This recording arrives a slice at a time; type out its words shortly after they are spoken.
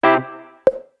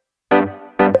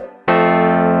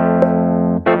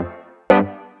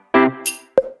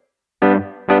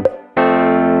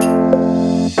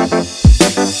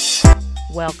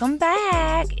Welcome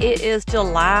back. It is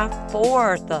July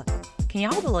 4th. Can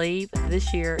y'all believe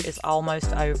this year is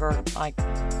almost over? Like,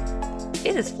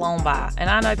 it has flown by. And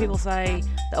I know people say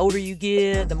the older you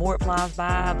get, the more it flies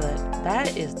by, but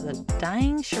that is the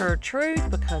dang sure truth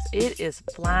because it is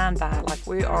flying by. Like,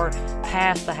 we are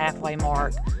past the halfway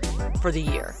mark for the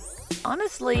year.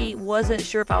 Honestly, wasn't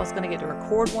sure if I was going to get to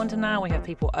record one tonight. We have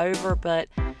people over, but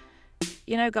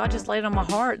God just laid on my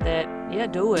heart that, yeah,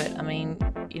 do it. I mean,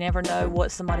 you never know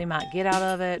what somebody might get out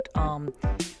of it,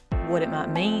 what it might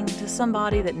mean to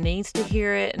somebody that needs to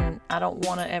hear it, and I don't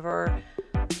want to ever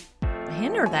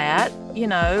hinder that,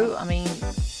 I mean,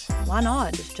 why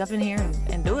not? Just jump in here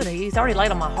and do it. He's already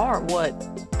laid on my heart what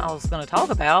I was going to talk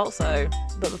about,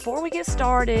 but before we get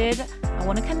started, I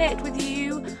want to connect with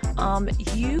you.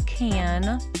 You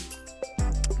can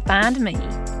find me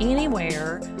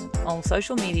anywhere on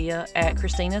social media at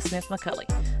Christina Smith McCulley.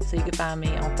 So you can find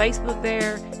me on Facebook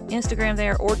there, Instagram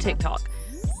there, or TikTok.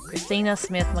 Christina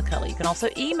Smith McCulley. You can also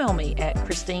email me at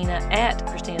Christina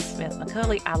Smith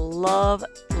McCulley. I love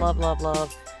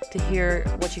to hear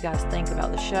what you guys think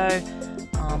about the show.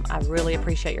 I really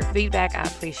appreciate your feedback. I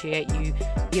appreciate you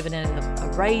giving it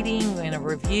a rating and a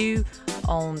review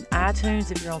on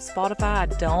iTunes. If you're on Spotify, I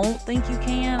don't think you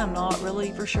can. I'm not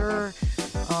really for sure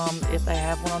if they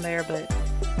have one on there, but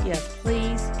yes,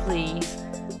 please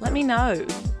let me know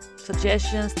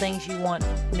suggestions, things you want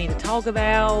me to talk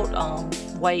about,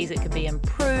 ways it could be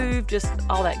improved, just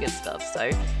all that good stuff.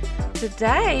 So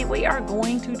today we are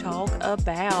going to talk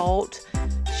about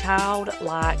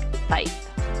childlike faith.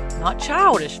 Not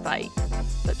childish faith,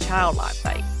 but childlike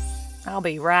faith. I'll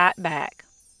be right back.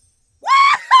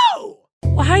 Woohoo!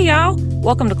 Well, hey y'all.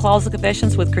 Welcome to Closet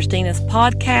Confessions with Christina's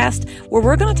podcast, where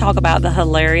we're going to talk about the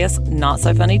hilarious, not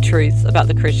so funny truths about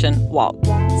the Christian walk.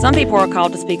 Some people are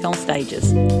called to speak on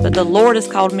stages, but the Lord has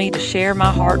called me to share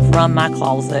my heart from my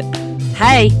closet.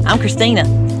 Hey, I'm Christina,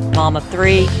 mom of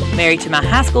 3, married to my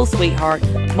high school sweetheart,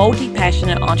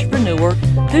 multi-passionate entrepreneur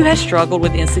who has struggled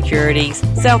with insecurities,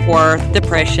 self-worth,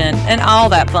 depression, and all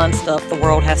that fun stuff the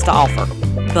world has to offer.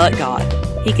 But God,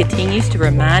 He continues to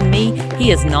remind me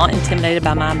He is not intimidated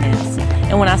by my mess.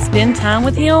 And when I spend time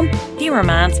with Him, He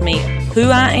reminds me who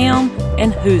I am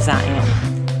and whose I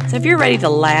am. So if you're ready to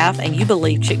laugh and you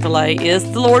believe Chick-fil-A is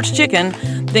the Lord's chicken,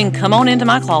 then come on into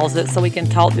my closet so we can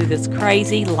talk through this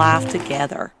crazy life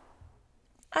together.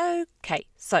 Okay,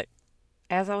 so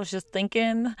as I was just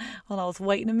thinking while I was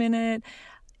waiting a minute,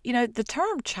 the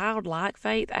term childlike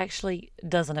faith actually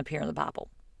doesn't appear in the Bible.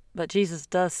 But Jesus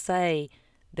does say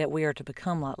that we are to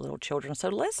become like little children. So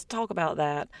let's talk about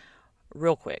that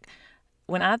real quick.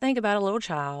 When I think about a little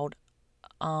child,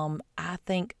 I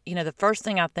think, the first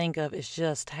thing I think of is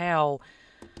just how,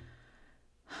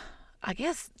 I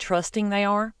guess, trusting they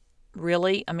are,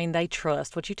 really. I mean, they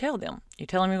trust what you tell them. You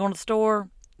tell them you're going to the store,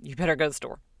 you better go to the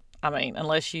store. I mean,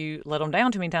 unless you let them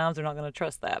down too many times, they're not going to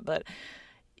trust that. But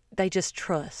they just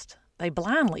trust. They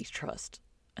blindly trust.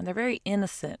 And they're very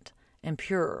innocent and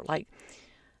pure. Like,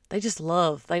 they just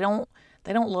love. They don't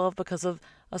love because of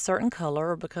a certain color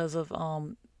or because of,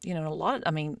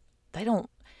 they don't.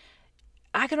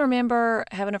 I can remember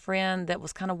having a friend that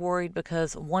was kind of worried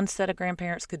because one set of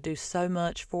grandparents could do so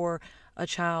much for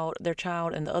their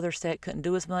child, and the other set couldn't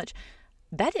do as much.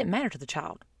 That didn't matter to the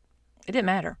child. It didn't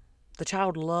matter. The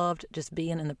child loved just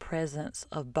being in the presence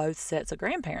of both sets of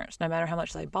grandparents, no matter how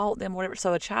much they bought them, whatever.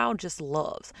 So a child just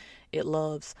loves. It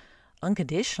loves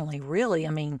unconditionally, really.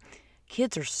 I mean,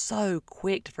 kids are so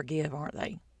quick to forgive, aren't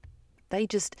they? They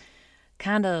just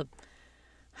kind of,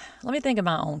 let me think of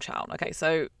my own child. Okay,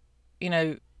 so,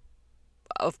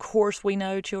 of course we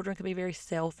know children can be very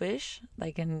selfish.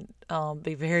 They can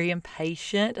be very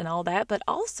impatient and all that. But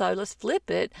also, let's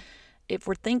flip it. If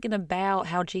we're thinking about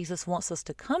how Jesus wants us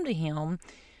to come to Him,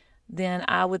 then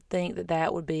I would think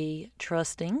that would be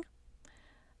trusting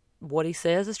what He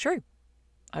says is true.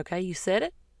 Okay, you said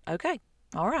it? Okay,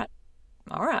 all right.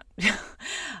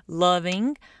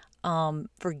 Loving,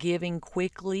 forgiving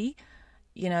quickly,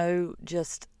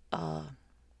 just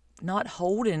not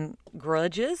holding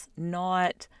grudges,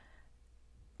 not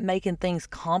making things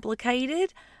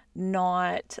complicated,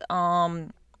 not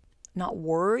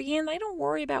worrying. They don't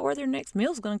worry about where their next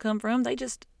meal is going to come from. They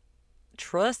just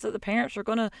trust that the parents are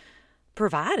going to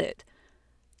provide it.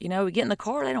 We get in the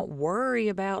car, they don't worry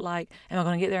about am I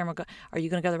going to get there? Are you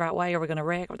going to go the right way? Are we going to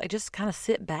wreck? They just kind of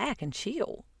sit back and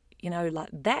chill, like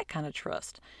that kind of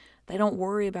trust. They don't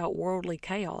worry about worldly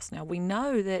chaos. Now, we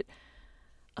know that,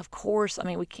 of course,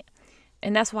 we can't,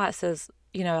 and that's why it says,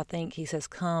 I think He says,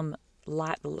 come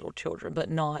like the little children, but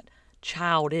not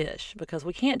childish, because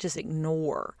we can't just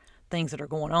ignore things that are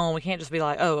going on. We can't just be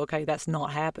like, oh, okay, that's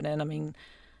not happening. I mean,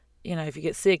 if you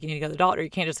get sick, you need to go to the doctor. You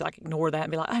can't just like ignore that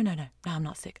and be like, oh, no, I'm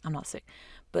not sick. I'm not sick.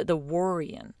 But the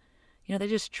worrying, they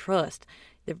just trust.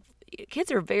 The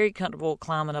kids are very comfortable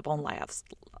climbing up on laps.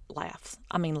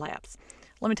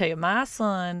 Let me tell you, my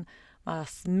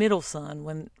middle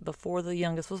son, before the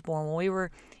youngest was born, when we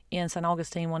were in St.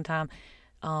 Augustine one time,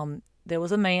 there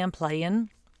was a man playing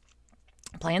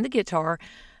the guitar,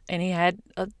 and he had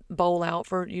a bowl out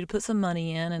for you to put some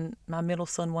money in, and my middle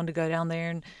son wanted to go down there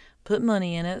and put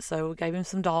money in it, so we gave him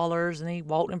some dollars, and he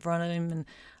walked in front of him, and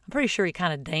I'm pretty sure he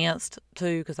kind of danced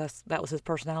too, because that was his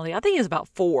personality. I think he was about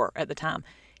 4 at the time.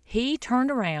 He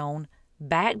turned around,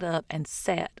 backed up, and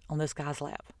sat on this guy's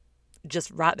lap,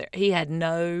 just right there. He had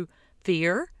no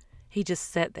fear. He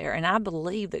just sat there, and I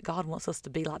believe that God wants us to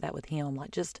be like that with him.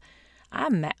 Like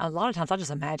a lot of times I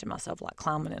just imagine myself like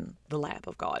climbing in the lap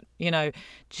of God,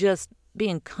 just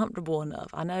being comfortable enough.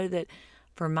 I know that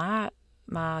for my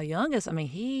youngest,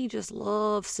 he just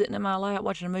loves sitting in my lap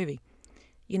watching a movie,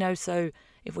 so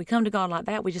if we come to God like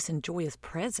that, we just enjoy his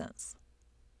presence.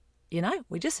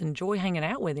 We just enjoy hanging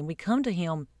out with him. We come to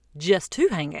him just to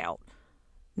hang out,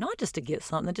 not just to get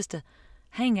something, just to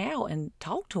hang out and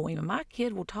talk to him. And my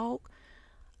kid will talk.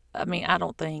 I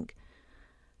don't think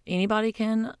anybody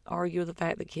can argue with the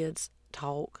fact that kids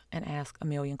talk and ask a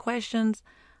million questions.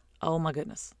 Oh my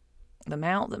goodness. The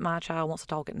amount that my child wants to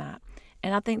talk at night.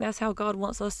 And I think that's how God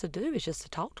wants us to do, is just to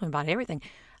talk to him about everything.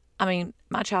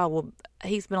 My child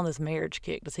he's been on this marriage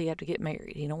kick. Does he have to get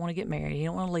married? He don't want to get married. He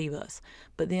don't want to leave us.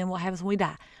 But then what happens when we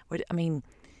die?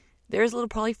 There's a little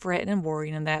probably fretting and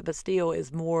worrying in that, but still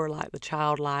is more like the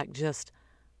childlike, just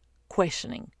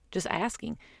questioning, just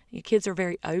asking. Your kids are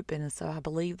very open, and so I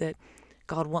believe that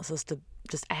God wants us to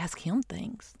just ask him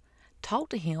things. Talk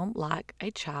to him like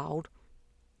a child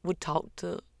would talk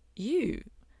to you.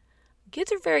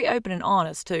 Kids are very open and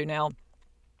honest too. Now,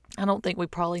 I don't think we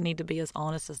probably need to be as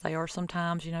honest as they are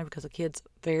sometimes, because a kid's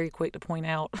very quick to point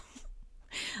out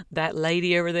that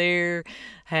lady over there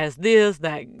has this,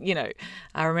 that,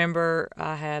 I remember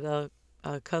I had a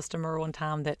customer one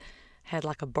time that had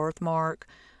like a birthmark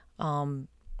on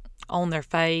their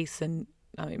face, and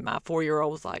my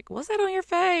 4-year-old was like, what's that on your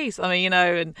face?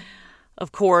 And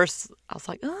of course I was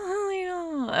like, oh,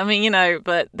 yeah.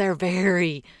 But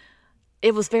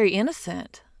it was very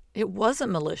innocent. It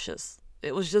wasn't malicious.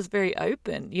 It was just very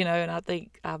open, and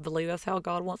I believe that's how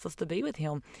God wants us to be with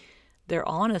him. They're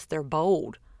honest. They're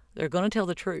bold. They're going to tell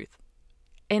the truth.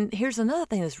 And here's another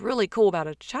thing that's really cool about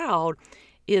a child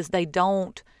is they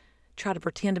don't try to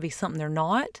pretend to be something they're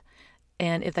not.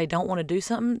 And if they don't want to do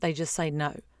something, they just say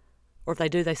no. Or if they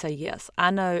do, they say yes.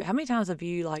 I know, how many times have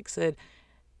you said,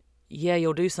 yeah,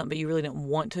 you'll do something, but you really didn't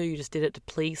want to. You just did it to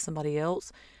please somebody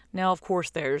else. Now, of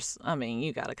course,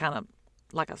 you got to kind of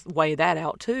weigh that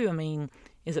out too.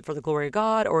 Is it for the glory of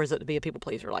God, or is it to be a people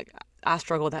pleaser? I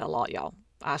struggle with that a lot, y'all.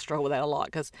 I struggle with that a lot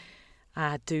because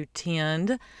I do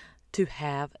tend to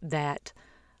have that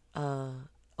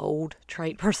old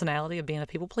trait personality of being a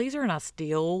people pleaser, and I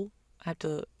still have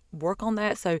to work on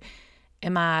that. So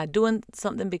am I doing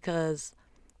something because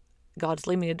God's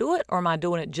leading me to do it, or am I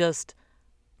doing it just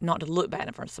not to look bad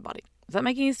in front of somebody? Does that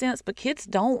make any sense? But kids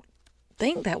don't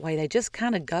think that way. They just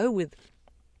kind of go with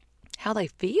how they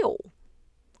feel,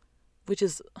 which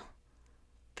is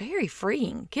very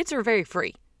freeing. Kids are very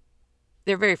free.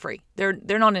 They're very free. They're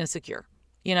not insecure,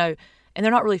 and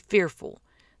they're not really fearful.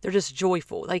 They're just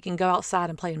joyful. They can go outside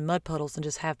and play in mud puddles and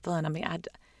just have fun.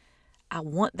 I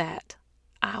want that.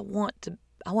 I want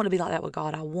to be like that with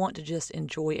God. I want to just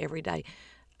enjoy every day.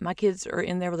 My kids are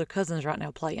in there with their cousins right now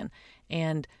playing,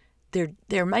 and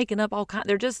they're making up all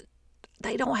kinds.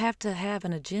 They don't have to have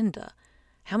an agenda.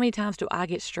 How many times do I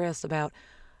get stressed about,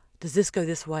 does this go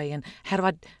this way, and how do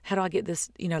I get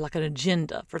this, like an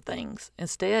agenda for things?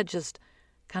 Instead, just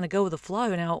kind of go with the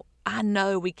flow. Now, I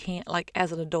know we can't,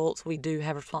 as an adults, we do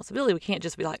have a responsibility. We can't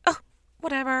just be like, oh,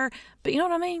 whatever. But you know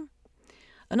what I mean?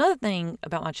 Another thing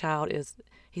about my child is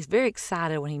he's very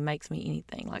excited when he makes me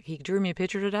anything. He drew me a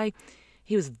picture today.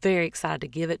 He was very excited to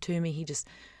give it to me. He just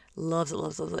loves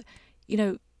it.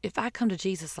 If I come to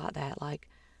Jesus like that,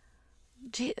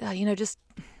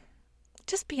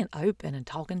 just being open and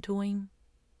talking to him.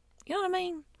 You know what I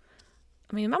mean?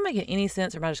 Am I making any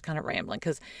sense, or am I just kind of rambling?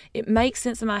 Because it makes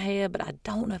sense in my head, but I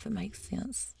don't know if it makes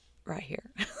sense right here.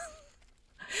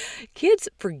 Kids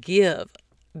forgive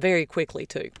very quickly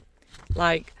too.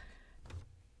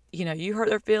 You hurt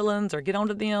their feelings or get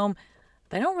onto them.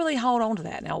 They don't really hold on to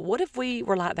that. Now, what if we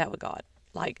were like that with God?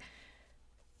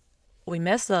 We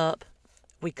mess up,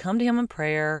 we come to him in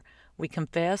prayer, we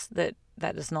confess that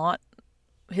is not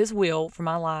his will for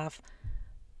my life,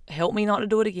 help me not to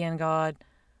do it again, God.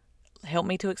 Help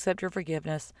me to accept your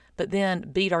forgiveness, but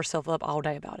then beat ourselves up all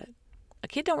day about it. A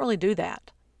kid don't really do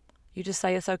that. You just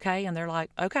say it's okay, and they're like,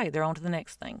 okay, they're on to the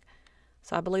next thing.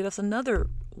 So I believe that's another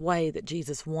way that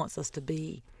Jesus wants us to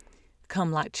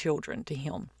become like children to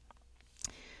him.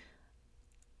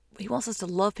 He wants us to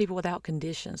love people without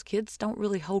conditions. Kids don't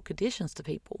really hold conditions to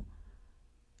people.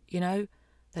 They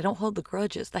don't hold the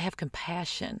grudges. They have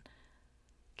compassion.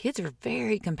 Kids are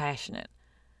very compassionate.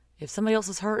 If somebody else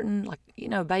is hurting, like,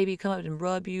 a baby come up and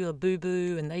rub you, a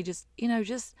boo-boo, and they just,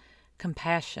 just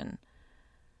compassion.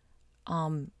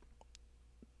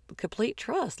 Complete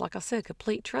trust. Like I said,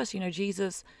 complete trust.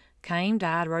 Jesus came,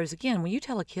 died, rose again. When you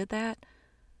tell a kid that,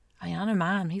 I know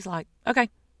mine, he's like, okay.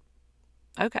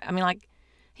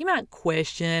 He might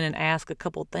question and ask a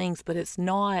couple things, but it's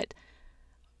not,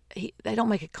 they don't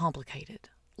make it complicated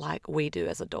like we do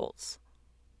as adults.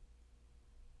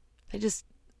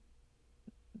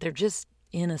 They're just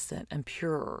innocent and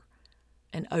pure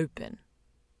and open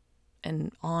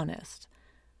and honest.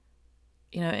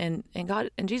 And God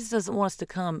and Jesus doesn't want us to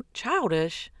come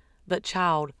childish, but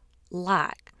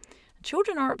childlike.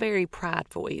 Children aren't very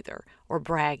prideful either or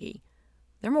braggy.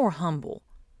 They're more humble.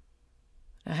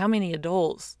 Now, how many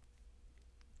adults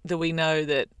do we know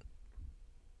that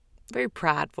very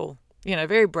prideful,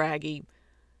 very braggy,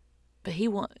 but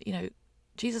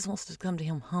Jesus wants us to come to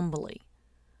him humbly.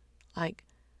 Like,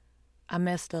 I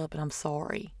messed up and I'm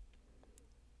sorry.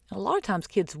 And a lot of times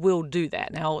kids will do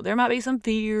that. Now, there might be some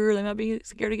fear. They might be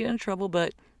scared to get in trouble,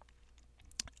 but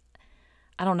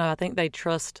I don't know. I think they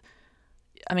trust.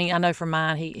 I know for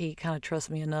mine, he kind of trusts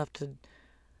me enough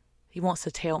he wants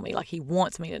to tell me, like he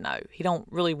wants me to know. He don't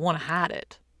really want to hide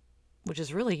it, which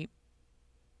is really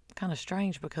kind of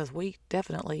strange because we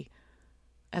definitely,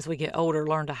 as we get older,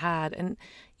 learn to hide. And,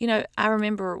 I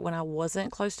remember when I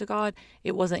wasn't close to God,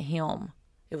 it wasn't him.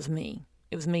 It was me.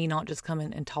 It was me not just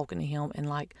coming and talking to him and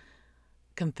like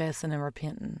confessing and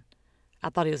repenting. I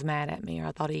thought he was mad at me, or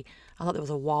I thought there was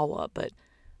a wall up, but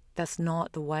that's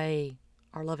not the way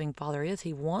our loving Father is.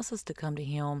 He wants us to come to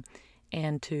him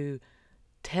and to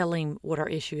tell him what our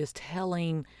issue is. Tell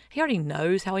him, he already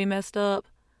knows how he messed up,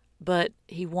 but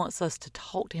he wants us to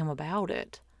talk to him about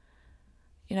it.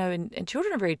 And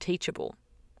children are very teachable.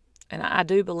 And I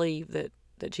do believe that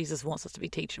Jesus wants us to be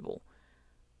teachable,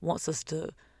 wants us to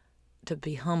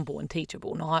be humble and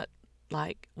teachable, not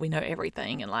like we know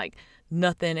everything and like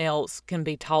nothing else can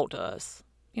be taught to us.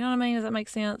 You know what I mean? Does that make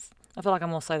sense? I feel like I'm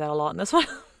going to say that a lot in this one.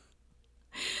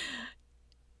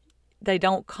 They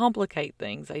don't complicate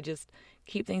things. They just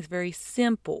keep things very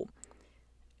simple.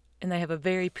 And they have a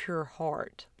very pure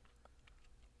heart.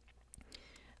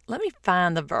 Let me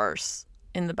find the verse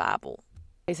in the Bible.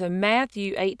 Okay, so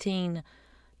Matthew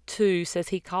 18:2 says,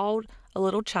 he called a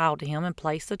little child to him and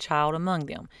placed the child among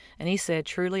them. And he said,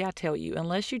 truly I tell you,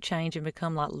 unless you change and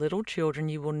become like little children,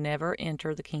 you will never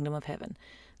enter the kingdom of heaven.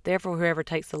 Therefore, whoever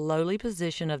takes the lowly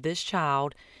position of this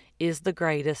child is the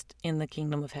greatest in the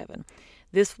kingdom of heaven.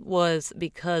 This was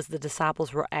because the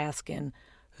disciples were asking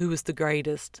who is the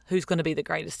greatest, who's going to be the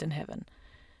greatest in heaven.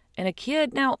 And a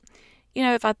kid, now,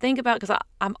 if I think about, because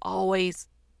I'm always,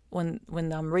 when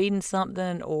I'm reading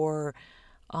something or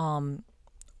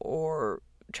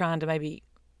trying to maybe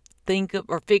think of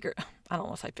or figure, I don't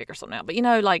want to say figure something out, but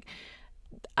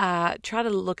I try to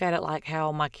look at it like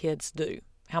how my kids do,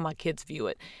 how my kids view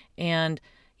it. And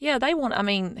yeah,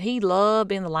 he loved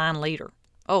being the line leader.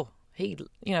 Oh,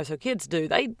 so kids do.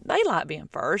 They like being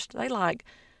first. They like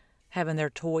having their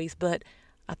toys. But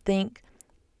I think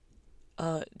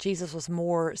Jesus was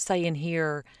more saying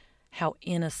here how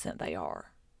innocent they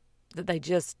are. That they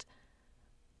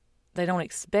don't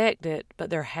expect it, but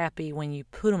they're happy when you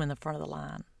put them in the front of the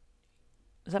line.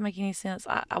 Does that make any sense?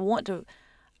 I want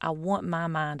my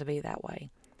mind to be that way.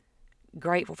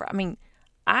 Grateful for,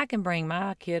 I can bring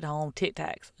my kid home Tic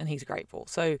Tacs and he's grateful.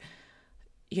 So,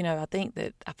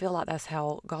 I feel like that's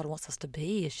how God wants us to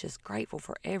be. It's just grateful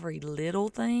for every little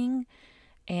thing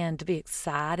and to be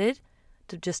excited,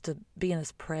 to be in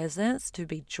his presence, to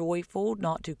be joyful,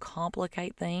 not to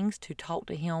complicate things, to talk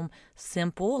to him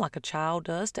simple like a child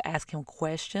does, to ask him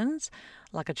questions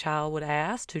like a child would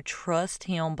ask, to trust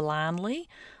him blindly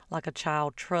like a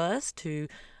child trusts, to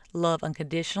love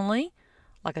unconditionally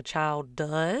like a child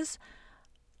does,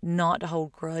 not to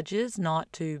hold grudges,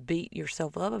 not to beat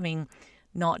yourself up.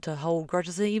 Not to hold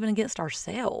grudges even against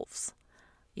ourselves.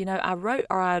 I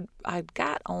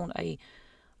got on a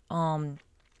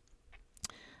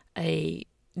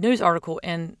news article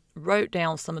and wrote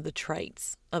down some of the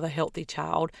traits of a healthy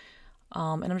child.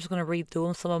 And I'm just going to read through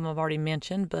them. Some of them I've already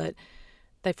mentioned, but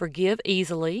they forgive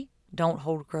easily, don't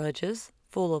hold grudges,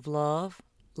 full of love,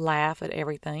 laugh at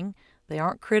everything. They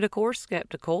aren't critical or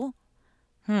skeptical.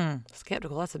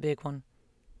 Skeptical, that's a big one.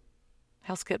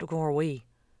 How skeptical are we?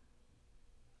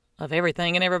 Of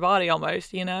everything and everybody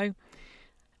almost, They're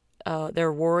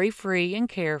worry-free and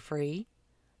carefree.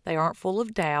 They aren't full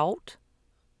of doubt,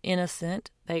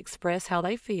 innocent. They express how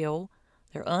they feel.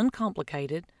 They're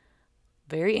uncomplicated,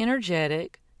 very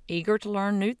energetic, eager to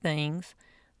learn new things.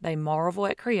 They marvel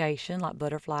at creation like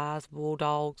butterflies,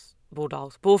 bullfrogs,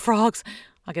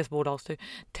 I guess bulldogs too,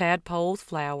 tadpoles,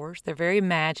 flowers. They're very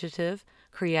imaginative,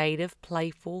 creative,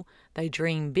 playful. They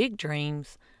dream big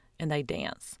dreams, and they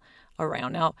dance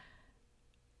around. Now,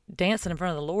 dancing in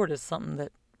front of the Lord is something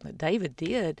that David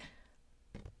did.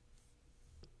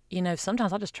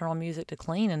 Sometimes I just turn on music to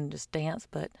clean and just dance,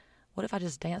 but what if I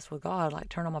just danced with God, like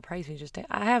turn on my praise music, just dance?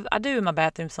 I do in my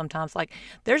bathroom sometimes. Like,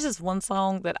 there's this one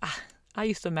song that I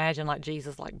used to imagine like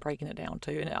Jesus like breaking it down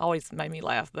too, and it always made me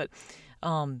laugh. But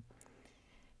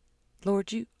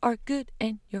Lord, you are good,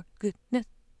 and your goodness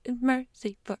and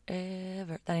mercy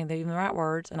forever. That ain't even the right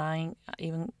words, and I ain't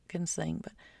even can sing.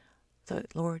 But so,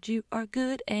 Lord, you are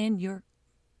good, and your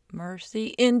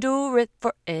mercy endureth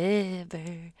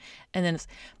forever. And then it's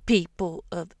people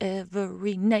of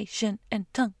every nation and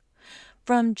tongue,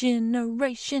 from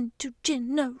generation to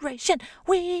generation,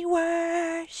 we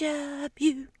worship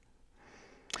you.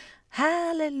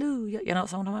 Hallelujah. You know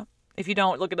what I'm talking about? If you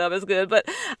don't, look it up. It's good. But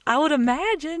I would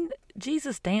imagine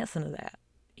Jesus dancing to that.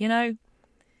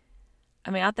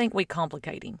 I think we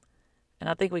complicate him. And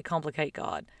I think we complicate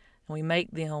God. And we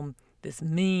make them this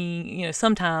mean,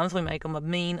 sometimes we make him a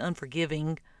mean,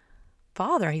 unforgiving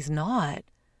Father. He's not.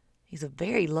 He's a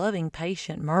very loving,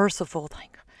 patient, merciful.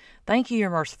 Thank you, you're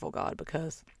merciful, God,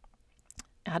 because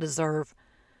I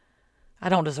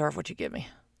don't deserve what you give me.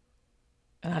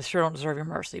 And I sure don't deserve your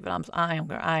mercy, but I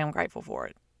am grateful for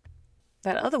it.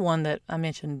 That other one that I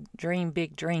mentioned, dream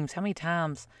big dreams. How many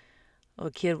times a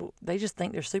kid, they just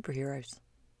think they're superheroes.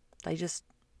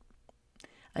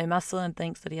 My son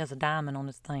thinks that he has a diamond on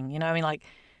his thing.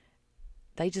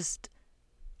 They just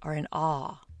are in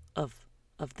awe of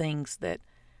things that,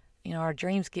 our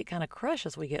dreams get kind of crushed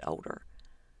as we get older.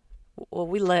 Well,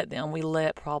 we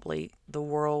let probably the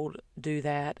world do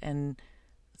that and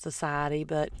society,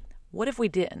 but what if we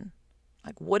didn't?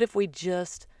 Like, what if we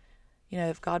just,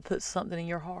 if God puts something in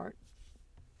your heart?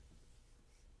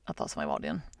 I thought somebody walked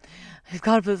in. If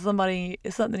God puts something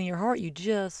in your heart, you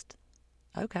just,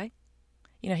 okay.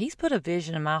 He's put a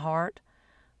vision in my heart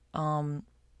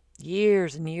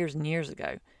years and years and years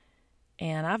ago.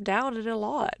 And I've doubted it a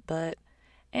lot.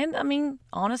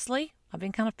 Honestly, I've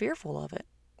been kind of fearful of it.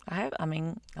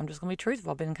 I'm just going to be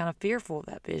truthful. I've been kind of fearful of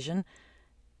that vision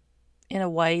in a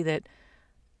way that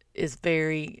is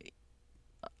very,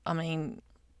 I don't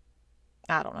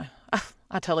know.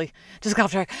 I totally just got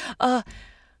off track.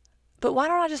 But why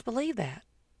don't I just believe that?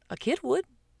 A kid would.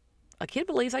 A kid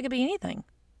believes I could be anything.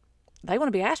 They want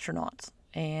to be astronauts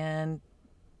and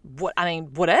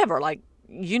whatever,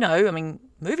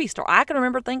 movie star. I can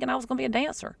remember thinking I was going to be a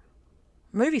dancer,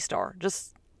 movie star.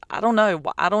 Just, I don't know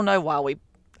why we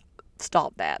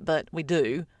stopped that, but we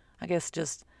do. I guess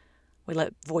just we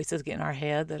let voices get in our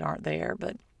head that aren't there.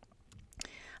 But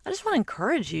I just want to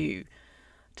encourage you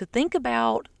to think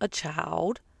about a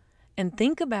child and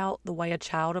think about the way a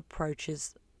child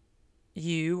approaches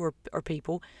you or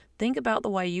people. Think about the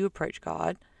way you approach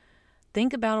God.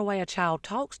 Think about the way a child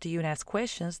talks to you and asks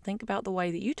questions. Think about the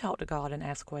way that you talk to God and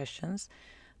ask questions.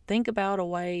 Think about a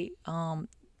way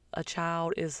a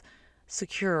child is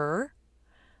secure.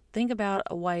 Think about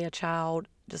a way a child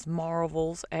just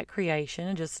marvels at creation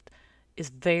and just is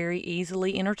very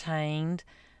easily entertained,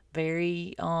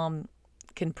 very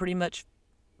can pretty much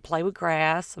play with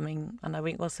grass. I know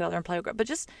we ain't going to sit out there and play with grass, but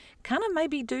just kind of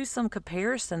maybe do some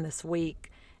comparison this week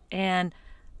and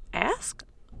ask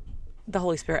the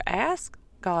Holy Spirit, ask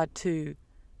God to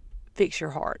fix your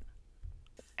heart.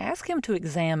 Ask him to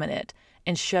examine it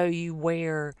and show you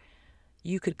where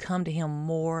you could come to him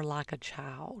more like a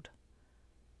child.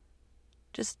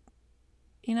 Just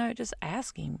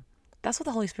ask him. That's what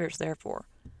the Holy Spirit's there for.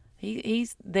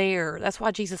 He's there. That's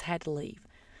why Jesus had to leave.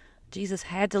 Jesus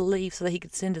had to leave so that he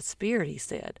could send his Spirit, he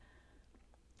said.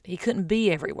 He couldn't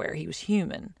be everywhere. He was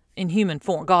human, in human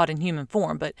form, God in human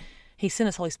form, but he sent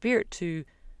his Holy Spirit to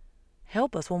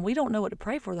help us. When we don't know what to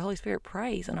pray for, the Holy Spirit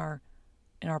prays in our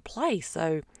place.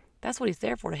 So that's what he's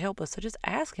there for, to help us. So just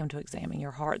ask him to examine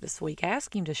your heart this week.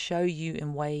 Ask him to show you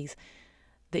in ways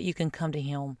that you can come to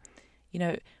him.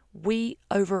 We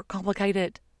overcomplicate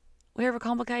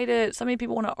it. So many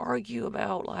people want to argue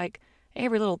about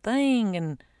every little thing.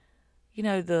 And,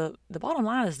 the bottom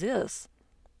line is this.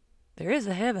 There is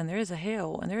a heaven, there is a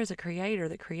hell, and there is a creator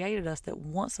that created us that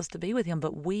wants us to be with him,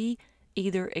 but we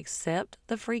either accept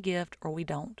the free gift or we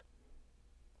don't.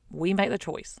 We make the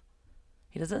choice.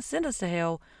 He doesn't send us to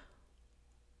hell.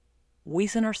 We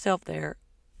send ourselves there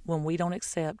when we don't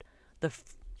accept the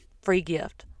free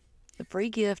gift. The free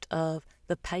gift of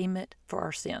the payment for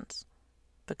our sins.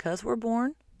 Because we're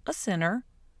born a sinner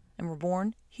and we're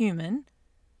born human,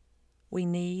 we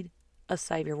need a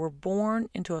Savior. We're born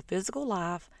into a physical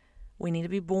life. We need to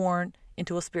be born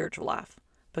into a spiritual life.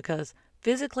 Because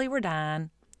physically we're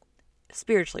dying,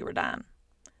 spiritually we're dying.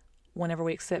 Whenever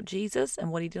we accept Jesus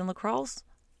and what he did on the cross,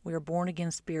 we are born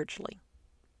again spiritually.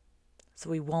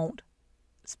 So we won't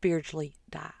spiritually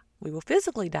die. We will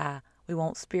physically die. We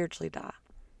won't spiritually die.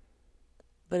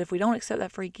 But if we don't accept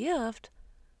that free gift,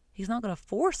 he's not going to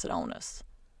force it on us.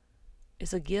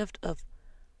 It's a gift of,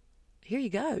 here you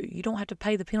go. You don't have to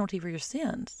pay the penalty for your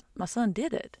sins. My son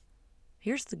did it.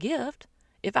 Here's the gift.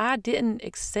 If I didn't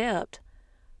accept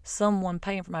someone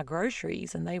paying for my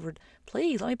groceries and they were,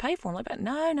 please, let me pay for them.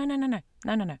 No.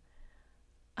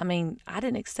 I mean, I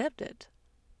didn't accept it,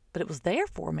 but it was there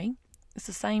for me. It's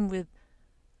the same with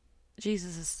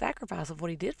Jesus' sacrifice of what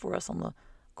he did for us on the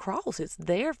cross. It's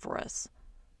there for us.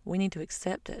 We need to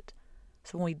accept it.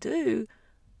 So when we do,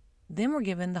 then we're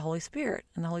given the Holy Spirit.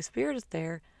 And the Holy Spirit is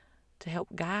there to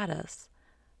help guide us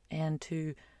and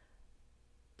to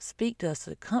speak to us,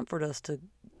 to comfort us, to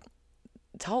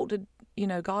talk to,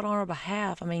 God on our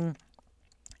behalf. I mean,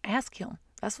 ask him.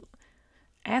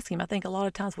 Ask him. I think a lot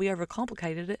of times we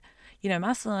overcomplicated it.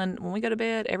 My son, when we go to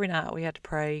bed, every night we have to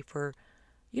pray for,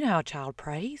 how a child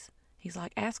prays. He's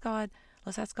like, let's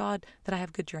ask God that I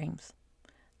have good dreams.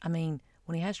 I mean,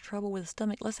 when he has trouble with his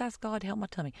stomach, let's ask God to help my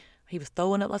tummy. He was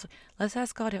throwing up. Let's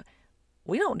ask God to help.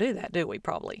 We don't do that, do we,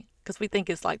 probably? Because we think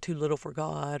it's like too little for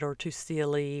God or too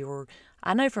silly. Or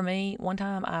I know for me, one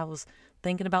time I was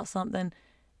thinking about something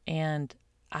and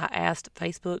I asked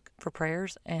Facebook for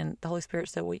prayers and the Holy Spirit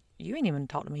said, well, you ain't even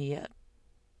talked to me yet.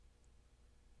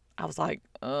 I was like,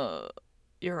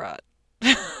 you're right.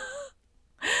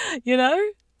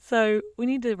 So we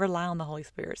need to rely on the Holy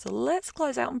Spirit. So let's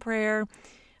close out in prayer.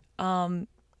 I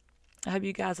hope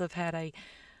you guys have had a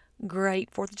great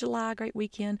 4th of July, great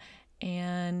weekend,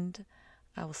 and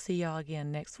I will see y'all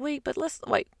again next week. But let's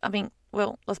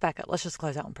back up. Let's just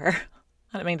close out in prayer.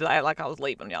 I didn't mean to act like I was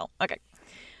leaving y'all. Okay.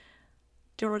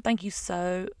 Dear Lord, thank you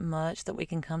so much that we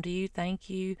can come to you. Thank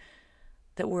you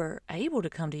that we're able to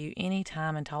come to you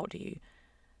anytime and talk to you.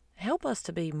 Help us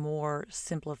to be more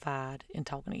simplified in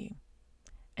talking to you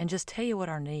and just tell you what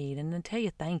our need and then tell you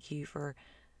thank you for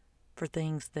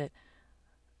things that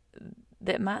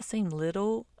might seem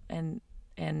little and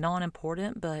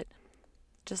non-important, but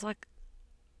just like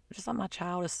my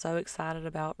child is so excited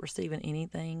about receiving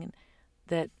anything,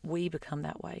 that we become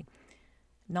that way.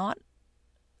 Not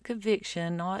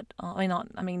conviction, not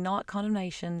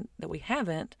condemnation that we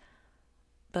haven't,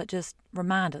 but just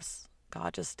remind us,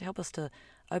 God, just help us to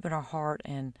open our heart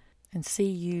and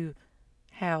see you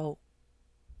how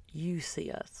you see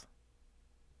us.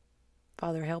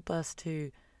 Father, help us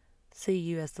to see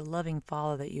you as the loving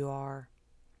Father that you are,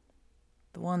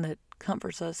 the one that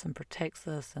comforts us and protects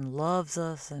us and loves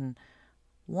us and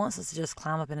wants us to just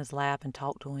climb up in his lap and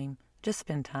talk to him, just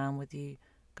spend time with you.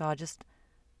 God, just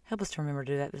help us to remember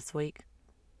to do that this week.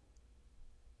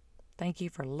 Thank you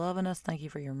for loving us. Thank you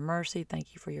for your mercy.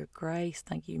 Thank you for your grace.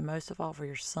 Thank you most of all for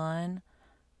your Son.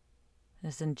 And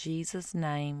it's in Jesus'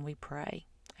 name we pray.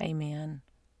 Amen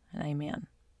and amen.